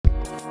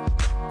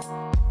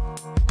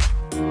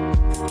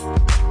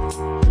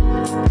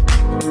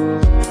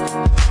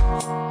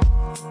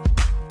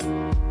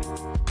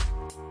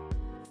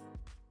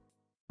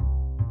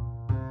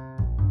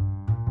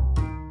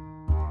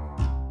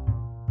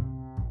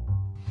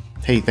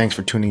Hey, thanks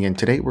for tuning in.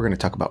 Today we're going to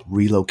talk about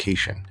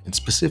relocation and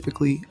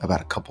specifically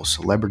about a couple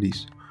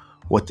celebrities,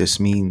 what this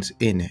means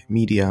in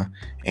media,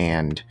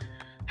 and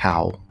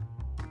how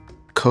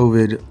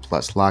COVID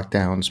plus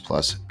lockdowns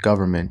plus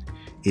government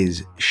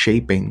is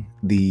shaping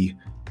the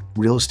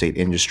real estate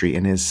industry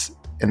and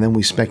then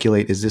we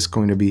speculate, is this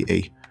going to be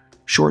a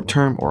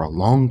short-term or a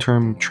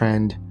long-term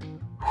trend?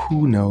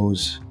 Who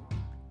knows?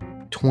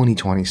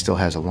 2020 still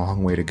has a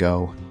long way to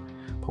go,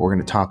 but we're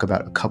going to talk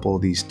about a couple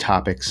of these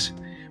topics.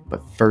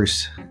 But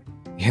first,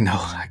 I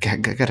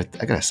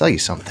gotta sell you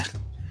something.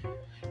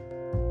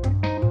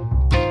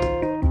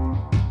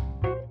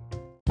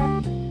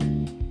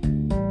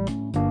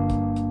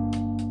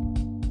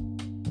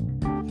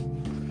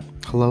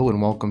 Hello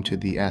and welcome to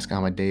the Ask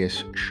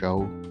Amadeus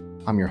show.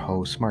 I'm your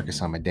host,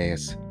 Marcus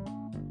Amadeus,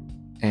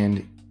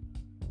 and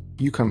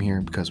you come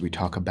here because we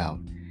talk about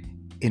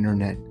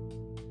internet,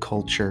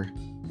 culture,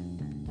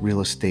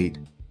 real estate,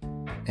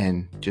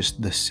 and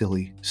just the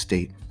silly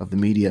state of the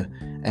media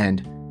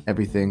and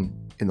everything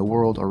in the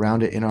world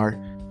around it in our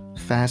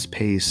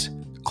fast-paced,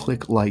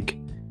 click-like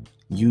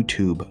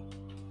YouTube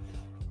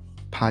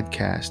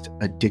podcast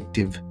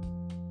addictive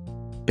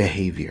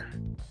behavior.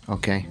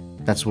 Okay?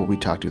 That's what we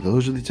talk to.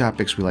 Those are the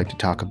topics we like to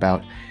talk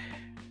about.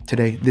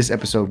 Today, this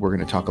episode, we're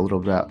going to talk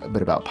a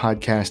bit about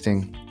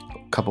podcasting,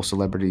 a couple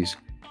celebrities,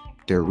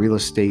 their real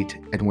estate,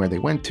 and where they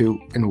went to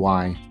and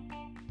why.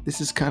 This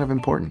is kind of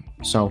important.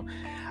 So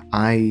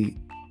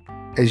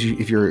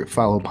if you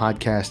follow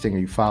podcasting or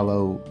you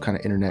follow kind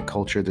of internet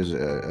culture, there's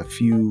a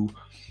few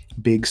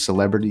big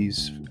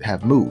celebrities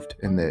have moved,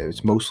 and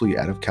it's mostly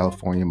out of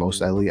California,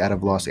 mostly out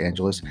of Los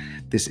Angeles.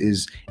 This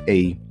is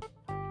a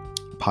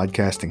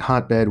podcasting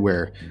hotbed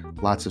where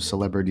lots of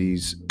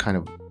celebrities kind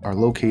of are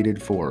located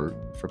for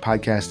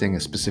podcasting,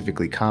 and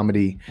specifically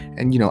comedy.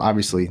 And,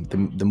 obviously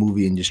the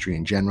movie industry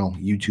in general,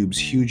 YouTube's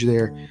huge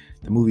there.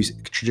 The movies,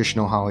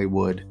 traditional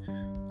Hollywood,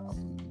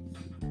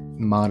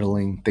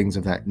 modeling, things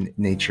of that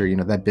nature,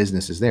 that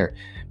business is there.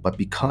 But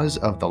because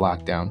of the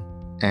lockdown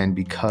and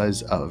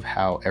because of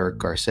how Eric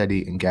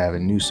Garcetti and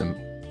Gavin Newsom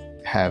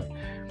have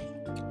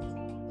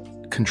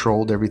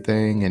controlled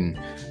everything and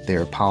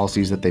their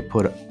policies that they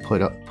put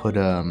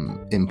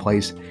in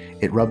place,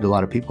 it rubbed a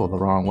lot of people the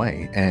wrong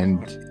way.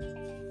 And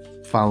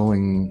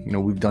following,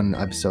 we've done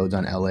episodes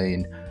on LA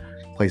and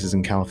places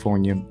in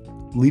California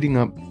leading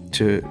up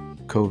to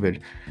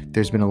COVID.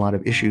 There's been a lot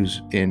of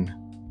issues in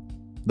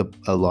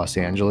Los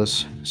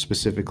Angeles,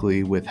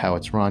 specifically with how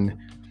it's run,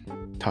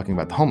 talking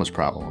about the homeless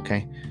problem.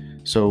 Okay,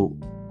 so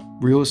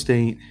real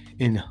estate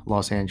in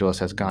Los Angeles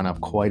has gone up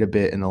quite a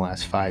bit in the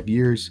last 5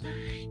 years.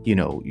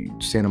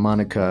 Santa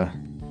Monica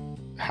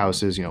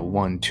houses,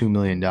 $1-2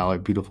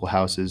 million beautiful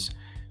houses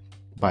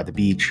by the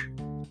beach,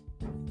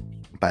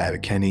 by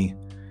Abbot Kinney,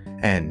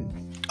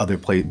 and other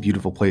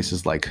beautiful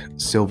places like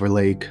Silver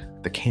Lake,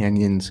 the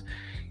canyons.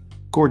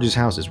 Gorgeous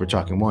houses. We're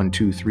talking 1,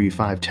 2, 3,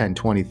 5, 10,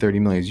 20, 30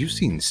 million. You've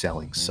seen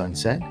selling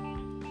Sunset.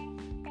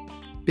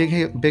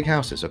 Big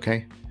houses,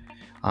 okay?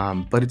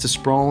 But it's a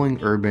sprawling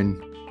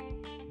urban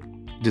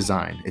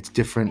design. It's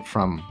different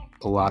from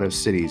a lot of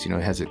cities. It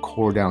has a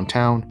core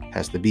downtown,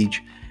 has the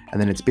beach,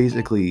 and then it's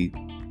basically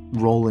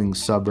rolling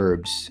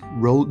suburbs,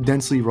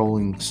 densely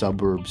rolling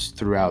suburbs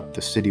throughout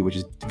the city, which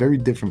is very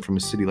different from a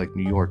city like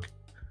New York,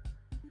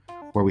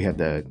 where we have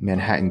the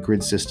Manhattan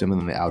grid system and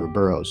then the outer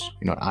boroughs,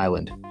 an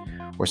island.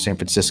 Or San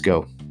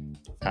Francisco,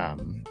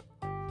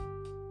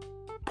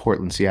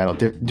 Portland, Seattle,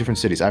 different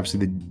cities.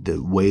 Obviously, the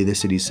way the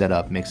city's set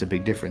up makes a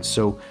big difference.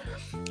 So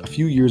a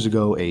few years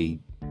ago, a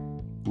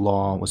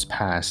law was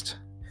passed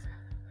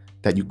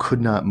that you could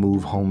not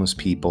move homeless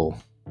people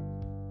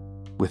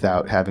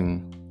without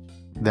having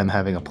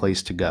a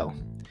place to go.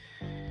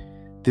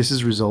 This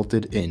has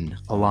resulted in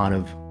a lot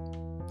of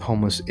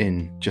homeless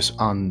just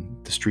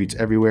on the streets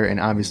everywhere. And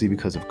obviously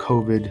because of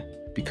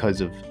COVID, because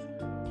of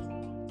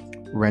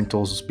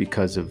rentals,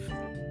 because of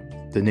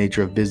the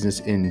nature of business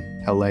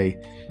in LA,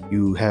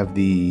 you have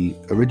the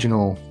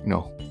original,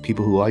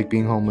 people who like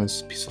being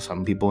homeless.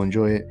 Some people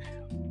enjoy it.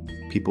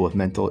 People with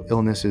mental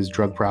illnesses,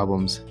 drug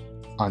problems,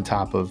 on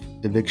top of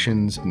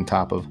evictions, on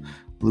top of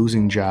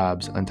losing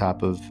jobs, on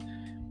top of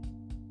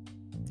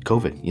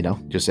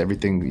COVID, just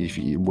everything.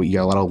 You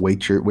got a lot of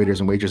waiters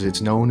and waitresses.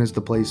 It's known as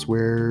the place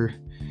where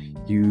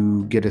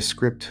you get a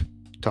script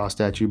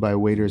tossed at you by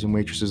waiters and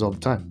waitresses all the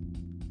time.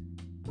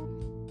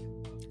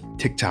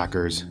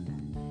 TikTokers,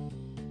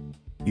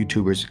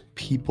 YouTubers,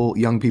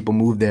 young people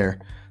move there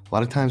a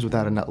lot of times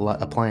without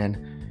a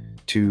plan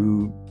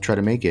to try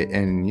to make it.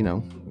 And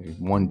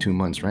 1-2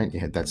 months, right?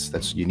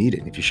 That's you need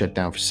it. If you shut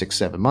down for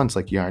 6-7 months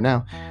like you are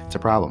now, it's a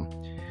problem.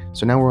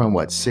 So now we're on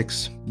month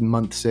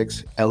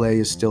 6.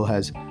 LA still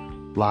has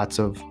lots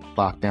of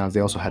lockdowns. They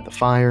also had the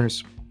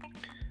fires.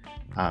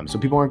 So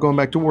people aren't going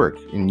back to work,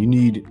 and you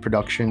need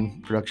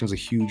production. Production's a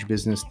huge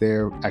business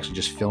there. Actually,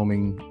 just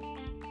filming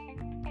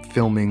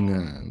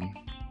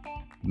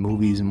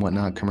movies and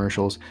whatnot,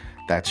 commercials,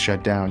 that's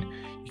shut down.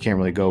 You can't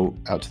really go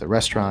out to the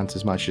restaurants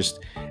as much.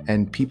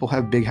 And people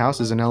have big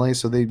houses in LA,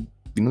 so they're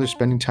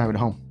spending time at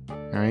home.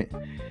 All right.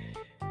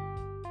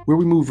 Where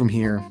we move from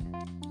here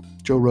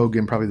Joe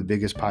Rogan, probably the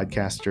biggest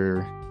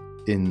podcaster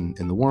in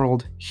the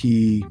world,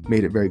 he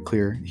made it very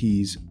clear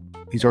he's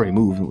already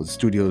moved, with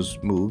studios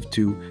moved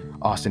to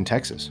Austin,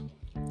 Texas.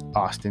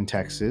 Austin,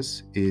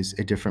 Texas is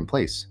a different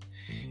place.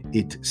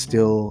 It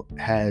still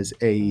has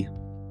a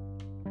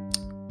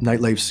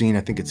nightlife scene. I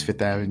think it's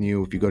Fifth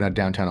Avenue. If you go down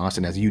downtown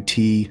Austin, it has UT.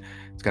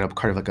 It's got a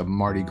kind of like a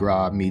Mardi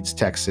Gras meets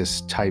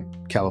Texas type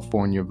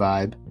California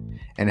vibe.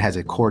 And it has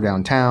a core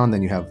downtown.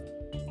 Then you have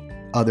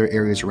other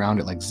areas around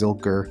it like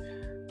Zilker.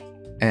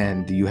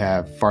 And you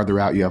have farther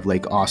out, you have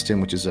Lake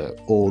Austin, which is an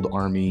old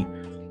Army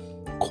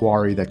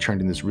quarry that turned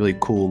into this really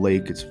cool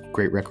lake. It's a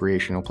great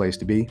recreational place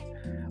to be.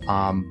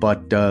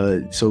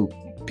 So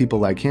people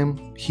like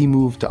him, he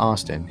moved to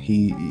Austin.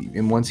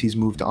 And once he's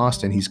moved to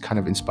Austin, he's kind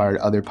of inspired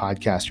other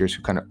podcasters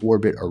who kind of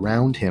orbit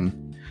around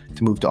him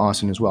to move to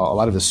Austin as well. A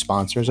lot of the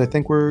sponsors, I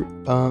think, were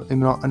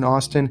in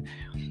Austin.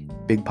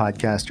 Big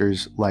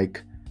podcasters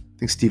like, I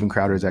think Steven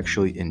Crowder is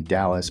actually in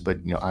Dallas, but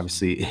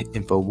obviously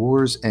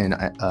InfoWars and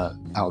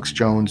Alex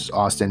Jones,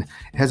 Austin.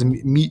 It's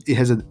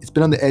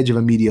been on the edge of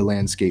a media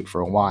landscape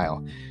for a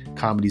while.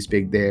 Comedy's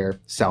big there.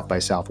 South by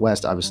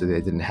Southwest, obviously they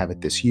didn't have it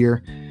this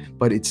year,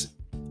 but it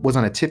was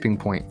on a tipping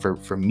point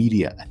for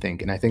media, I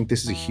think. And I think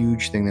this is a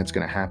huge thing that's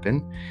going to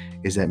happen,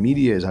 is that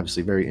media is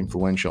obviously very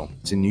influential.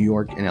 It's in New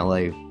York and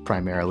LA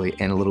primarily,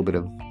 and a little bit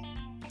of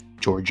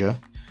Georgia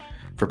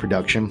for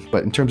production.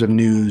 But in terms of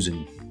news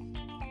and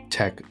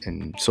tech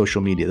and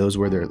social media, those are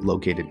where they're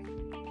located.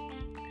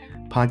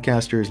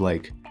 Podcasters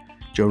like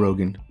Joe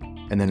Rogan,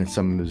 and then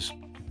some of his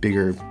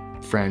bigger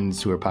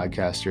friends who are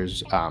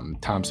podcasters,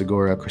 Tom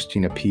Segura,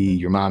 Christina P.,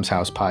 Your Mom's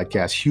House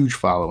podcast, huge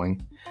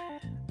following,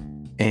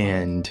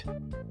 and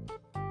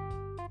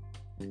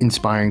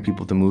inspiring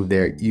people to move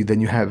there.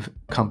 Then you have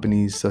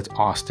companies such as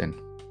Austin.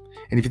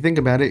 And if you think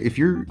about it, if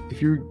you're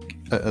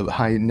a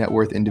high net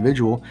worth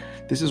individual,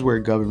 this is where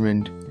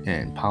government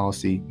and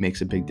policy makes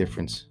a big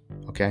difference.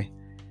 Okay.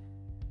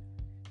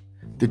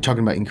 They're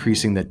talking about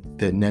increasing the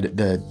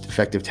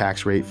effective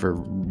tax rate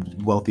for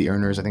wealthy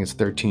earners. I think it's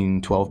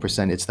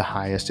 12%. It's the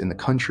highest in the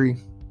country.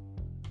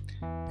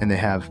 And they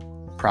have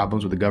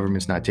problems with the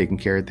government's not taking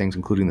care of things,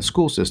 including the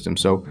school system.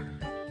 So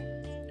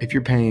if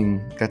you're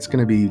paying, that's going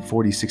to be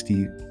 40,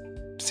 60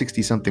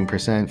 something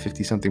percent,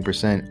 50 something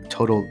percent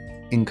total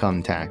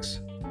income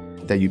tax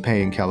that you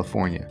pay in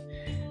California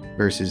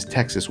versus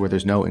Texas, where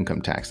there's no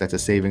income tax. That's a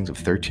savings of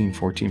 13,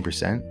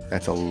 14%.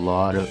 That's a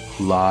lot of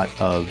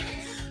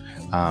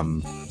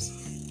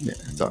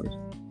it's all good.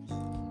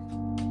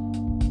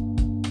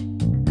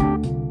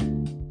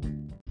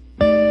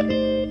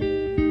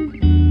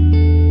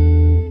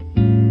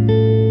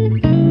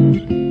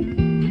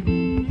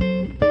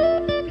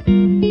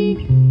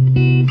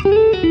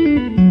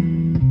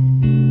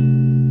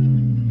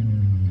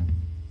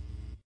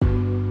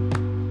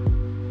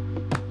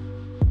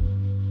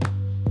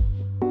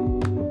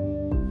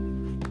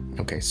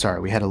 Okay, sorry,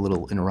 we had a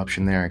little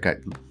interruption there. I got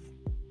a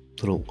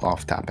little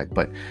off topic,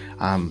 but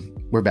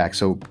we're back.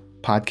 So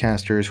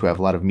podcasters who have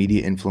a lot of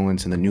media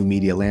influence in the new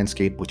media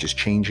landscape, which is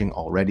changing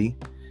already,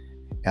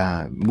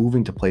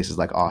 moving to places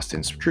like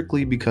Austin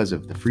strictly because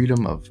of the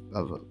freedom of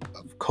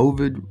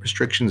COVID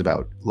restrictions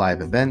about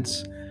live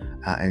events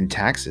and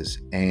taxes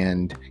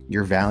and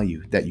your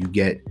value that you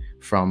get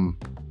from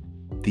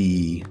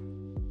the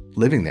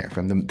living there,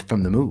 from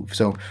the move.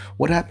 So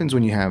what happens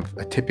when you have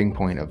a tipping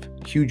point of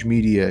huge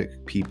media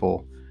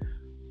people,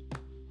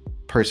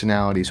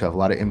 personalities who have a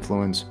lot of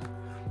influence,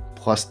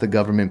 plus the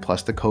government,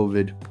 plus the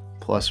COVID,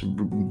 plus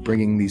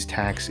bringing these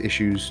tax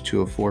issues to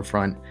a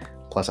forefront,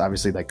 plus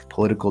obviously like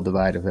political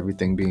divide of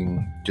everything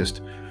being just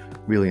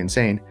really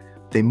insane,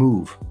 they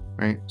move,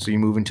 right? So you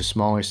move into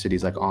smaller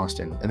cities like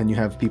Austin, and then you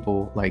have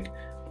people like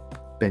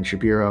Ben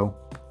Shapiro,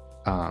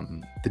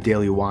 the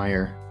Daily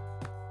Wire,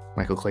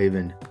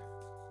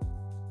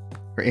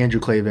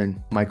 Andrew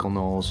Klavan, Michael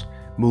Knowles,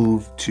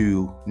 move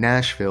to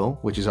Nashville,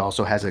 which is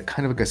also has a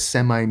kind of like a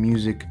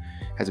semi-music,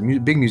 has a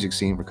big music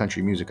scene for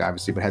country music,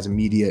 obviously, but has a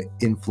media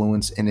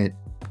influence in it,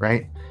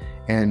 right?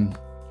 And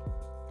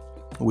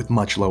with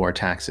much lower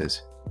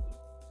taxes.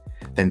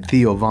 Then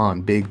Theo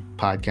Vaughn, big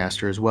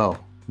podcaster as well,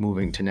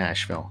 moving to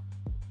Nashville.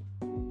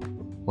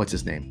 What's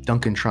his name?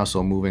 Duncan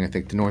Trussell moving, I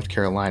think, to North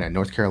Carolina,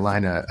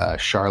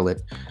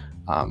 Charlotte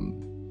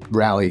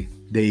rally.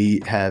 They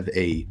have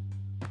a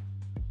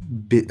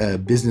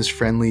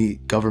business-friendly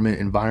government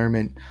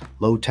environment,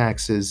 low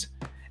taxes,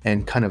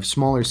 and kind of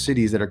smaller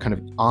cities that are kind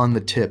of on the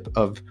tip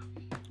of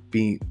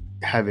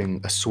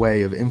having a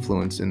sway of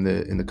influence in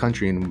the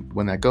country. And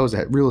when that goes,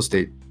 that real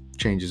estate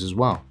changes as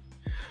well.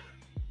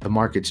 The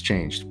market's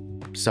changed.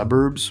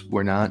 Suburbs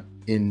were not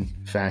in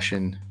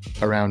fashion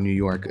around New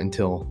York or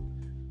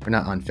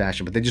not on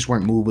fashion, but they just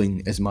weren't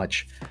moving as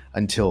much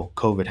until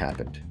COVID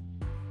happened.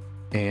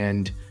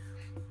 And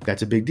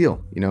that's a big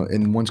deal,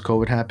 and once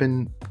COVID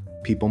happened,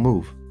 people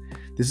move.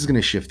 This is going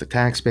to shift the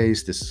tax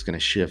base. This is going to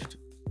shift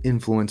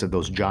influence of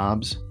those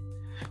jobs.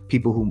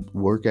 People who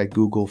work at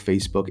Google,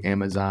 Facebook,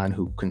 Amazon,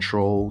 who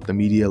control the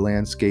media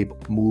landscape,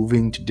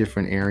 moving to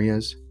different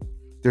areas.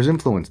 There's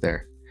influence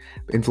there.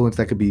 Influence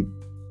that could be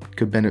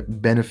could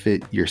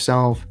benefit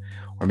yourself,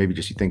 or maybe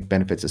just you think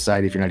benefit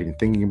society if you're not even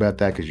thinking about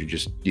that because you're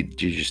just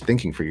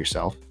thinking for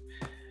yourself.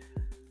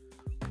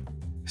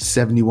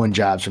 71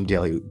 jobs from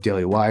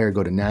Daily Wire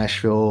go to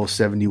Nashville.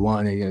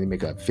 71, and they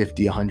make up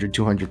 $50, $100,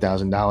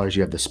 $200,000.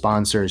 You have the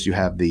sponsors, you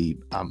have the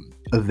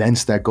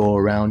events that go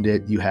around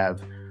it. You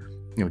have,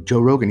 Joe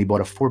Rogan. He bought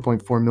a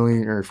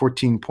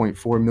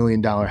 $14.4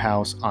 million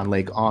house on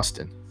Lake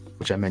Austin,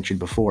 which I mentioned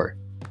before.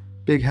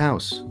 Big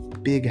house.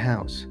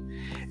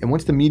 And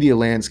once the media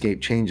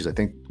landscape changes, I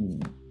think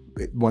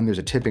when there's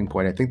a tipping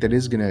point, I think that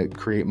is going to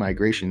create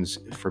migrations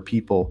for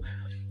people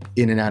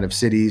in and out of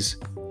cities.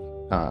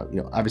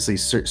 Obviously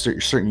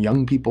certain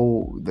young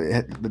people,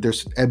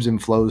 there's ebbs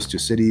and flows to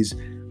cities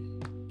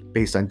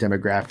based on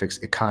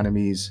demographics,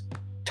 economies,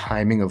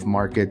 timing of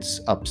markets,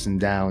 ups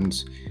and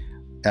downs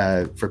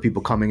for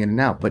people coming in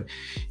and out. But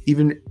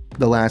even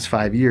the last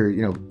 5 years,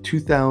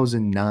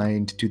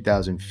 2009 to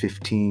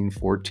 2015,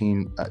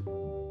 14,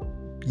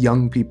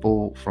 young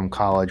people from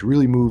college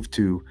really moved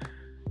to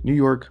New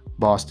York,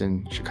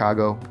 Boston,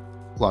 Chicago,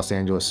 Los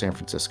Angeles, San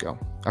Francisco.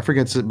 I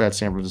forget about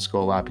San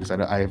Francisco a lot because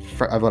I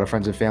have a lot of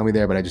friends and family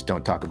there, but I just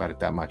don't talk about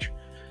it that much.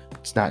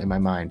 It's not in my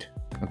mind,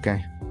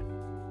 okay?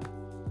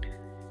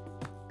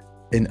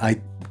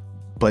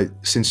 But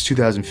since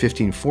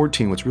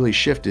 2015-14, what's really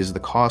shifted is the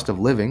cost of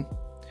living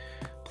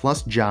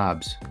plus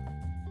jobs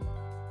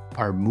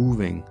are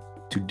moving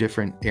to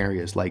different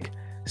areas like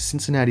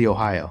Cincinnati,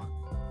 Ohio.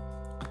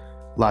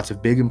 Lots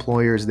of big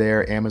employers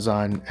there.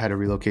 Amazon had a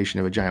relocation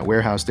of a giant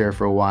warehouse there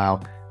for a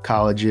while.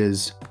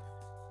 Colleges,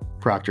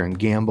 Procter &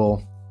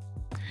 Gamble.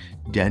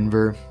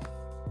 Denver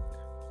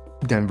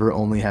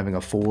only having a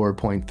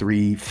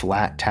 4.3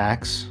 flat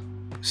tax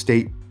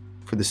state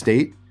for the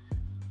state.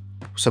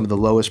 Some of the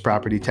lowest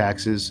property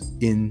taxes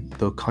in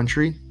the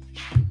country.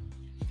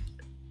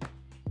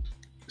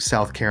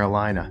 South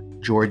Carolina,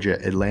 Georgia,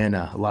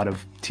 Atlanta, a lot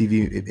of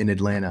TV in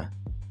Atlanta.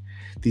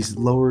 These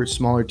lower,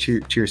 smaller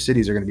tier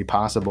cities are going to be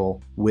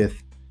possible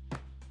with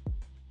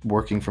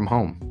working from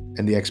home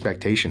and the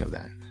expectation of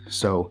that.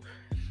 So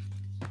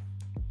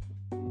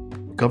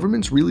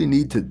governments really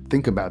need to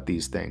think about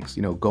these things.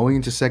 Going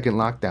into second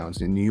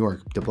lockdowns in New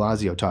York, de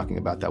Blasio talking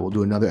about that. We'll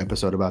do another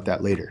episode about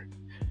that later.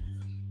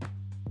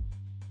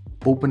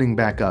 Opening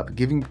back up,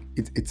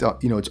 it's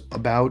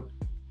about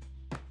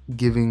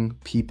giving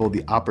people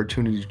the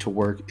opportunity to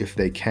work if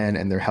they can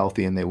and they're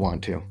healthy and they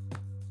want to.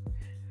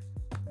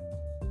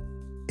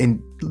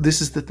 And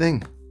this is the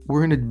thing.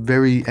 We're in a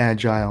very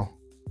agile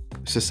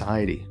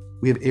society.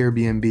 We have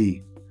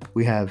Airbnb.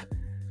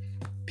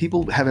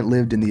 People haven't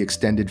lived in the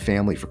extended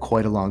family for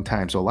quite a long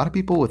time. So a lot of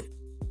people with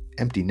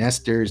empty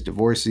nesters,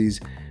 divorcees,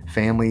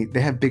 family,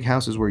 they have big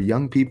houses where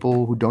young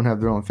people who don't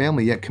have their own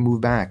family yet can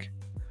move back.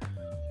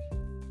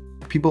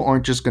 People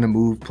aren't just going to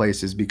move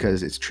places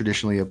because it's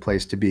traditionally a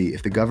place to be.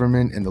 If the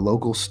government and the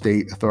local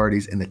state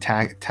authorities and the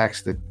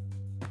tax the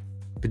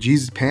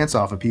bejesus pants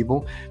off of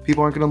people aren't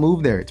going to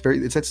move there.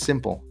 It's that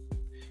simple.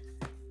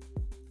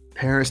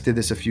 Paris did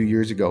this a few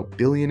years ago.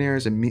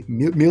 Billionaires and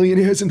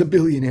millionaires and the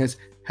billionaires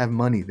have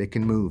money. They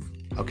can move,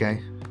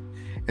 okay?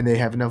 And they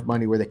have enough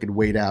money where they could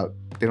wait out.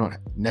 They don't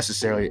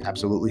necessarily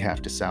absolutely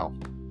have to sell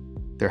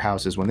their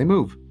houses when they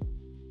move.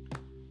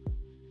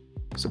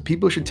 So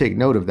people should take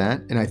note of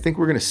that. And I think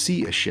we're going to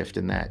see a shift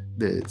in that.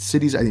 The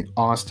cities, I think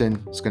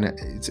Austin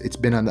is it's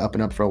been on the up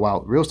and up for a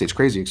while. Real estate's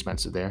crazy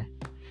expensive there.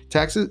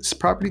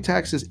 Property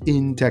taxes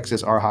in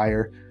Texas are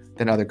higher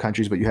than other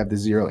countries, but you have the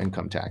zero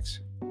income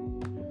tax.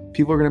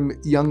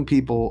 Young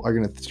people are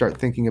going to start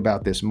thinking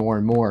about this more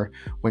and more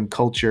when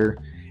culture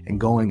and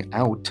going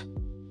out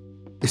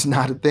is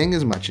not a thing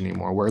as much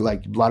anymore, where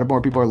like a lot of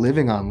more people are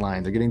living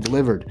online. They're getting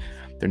delivered.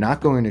 They're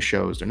not going to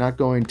shows. They're not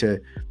going to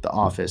the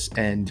office.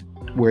 And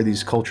where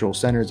these cultural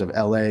centers of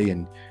LA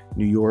and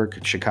New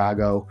York,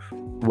 Chicago,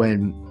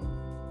 when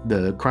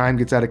the crime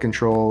gets out of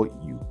control,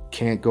 you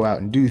can't go out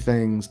and do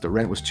things. The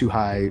rent was too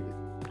high.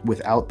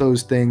 Without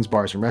those things,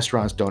 bars and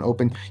restaurants don't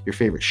open. Your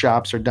favorite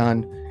shops are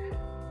done.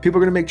 People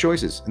are going to make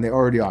choices, and they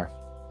already are.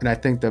 And I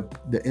think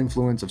the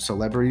influence of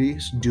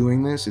celebrities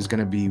doing this is going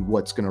to be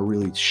what's going to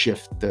really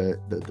shift the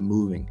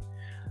moving.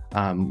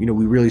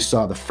 We really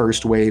saw the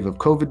first wave of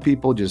COVID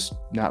people just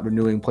not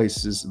renewing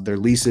their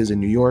leases in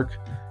New York.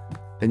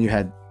 Then you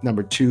had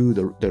number 2,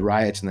 the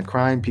riots and the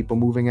crime, people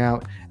moving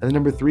out. And then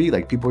number 3,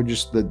 like people are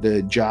just,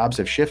 the jobs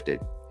have shifted.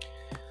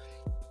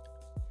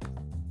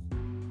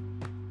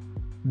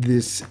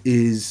 This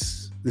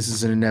is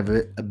an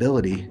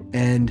inevitability.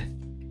 And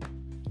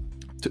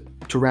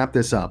to wrap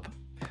this up,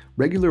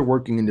 regular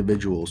working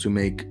individuals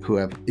who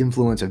have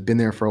influence, have been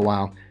there for a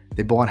while,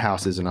 they bought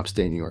houses in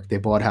upstate New York. They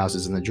bought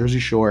houses in the Jersey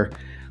Shore,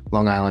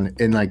 Long Island.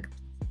 And like,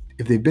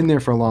 if they've been there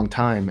for a long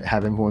time,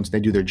 have influence, they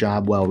do their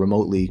job well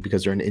remotely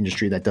because they're in an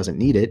industry that doesn't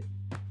need it,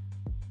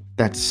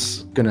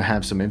 that's going to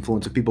have some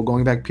influence of people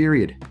going back,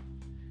 period.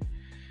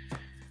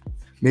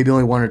 Maybe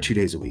only 1 or 2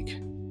 days a week.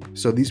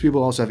 So these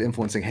people also have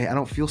influence saying, hey, I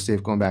don't feel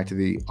safe going back to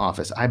the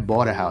office. I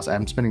bought a house.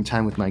 I'm spending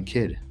time with my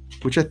kid,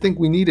 which I think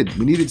we needed.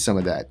 We needed some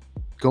of that.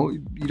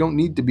 You don't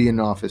need to be in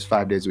the office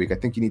 5 days a week. I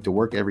think you need to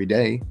work every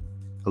day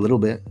a little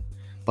bit,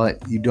 but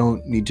you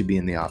don't need to be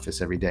in the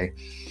office every day.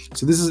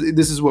 So this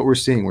is what we're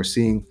seeing. We're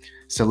seeing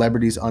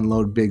celebrities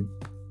unload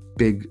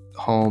big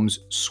homes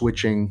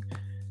switching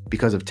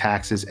because of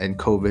taxes and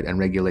COVID and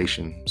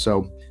regulation.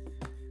 So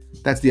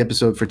that's the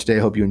episode for today. I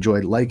hope you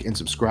enjoyed. Like and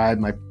subscribe.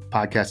 My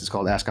podcast is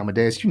called Ask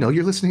Amadeus.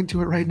 You're listening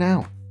to it right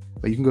now.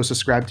 But you can go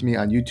subscribe to me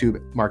on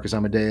YouTube, Marcus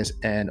Amadeus,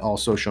 and all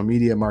social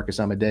media, Marcus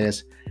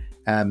Amadeus.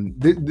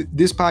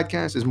 This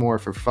podcast is more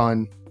for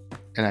fun,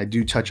 and I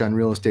do touch on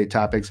real estate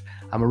topics.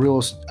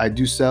 I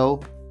do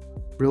sell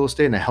real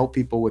estate, and I help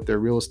people with their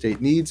real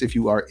estate needs. If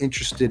you are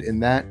interested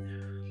in that,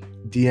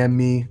 DM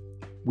me.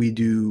 We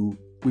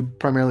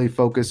primarily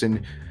focus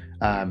in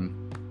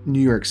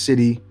New York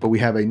City, but we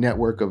have a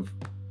network of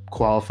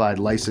qualified,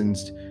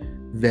 licensed,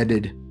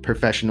 vetted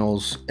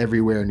professionals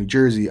everywhere: New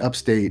Jersey,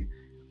 upstate,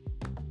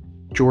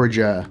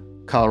 Georgia,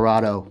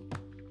 Colorado.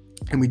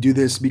 And we do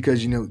this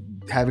because,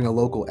 having a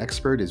local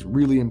expert is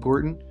really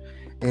important,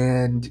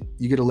 and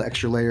you get an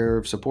extra layer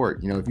of support.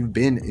 If you've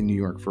been in New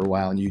York for a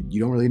while and you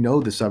don't really know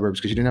the suburbs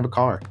because you didn't have a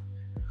car,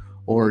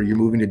 or you're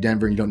moving to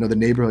Denver and you don't know the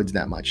neighborhoods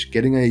that much,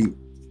 getting a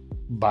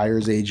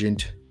buyer's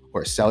agent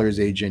or a seller's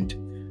agent,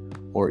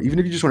 or even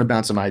if you just want to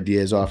bounce some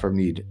ideas off or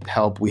need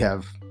help, we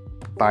have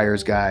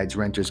buyer's guides,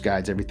 renter's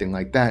guides, everything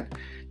like that,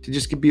 to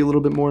just be a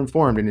little bit more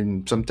informed. And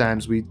then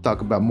sometimes we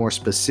talk about more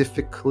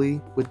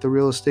specifically with the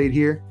real estate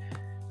here,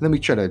 and then we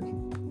try to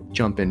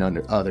jump in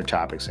under other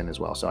topics in as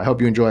well. So I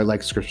hope you enjoy.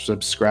 Like,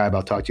 subscribe.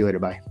 I'll talk to you later.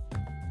 Bye.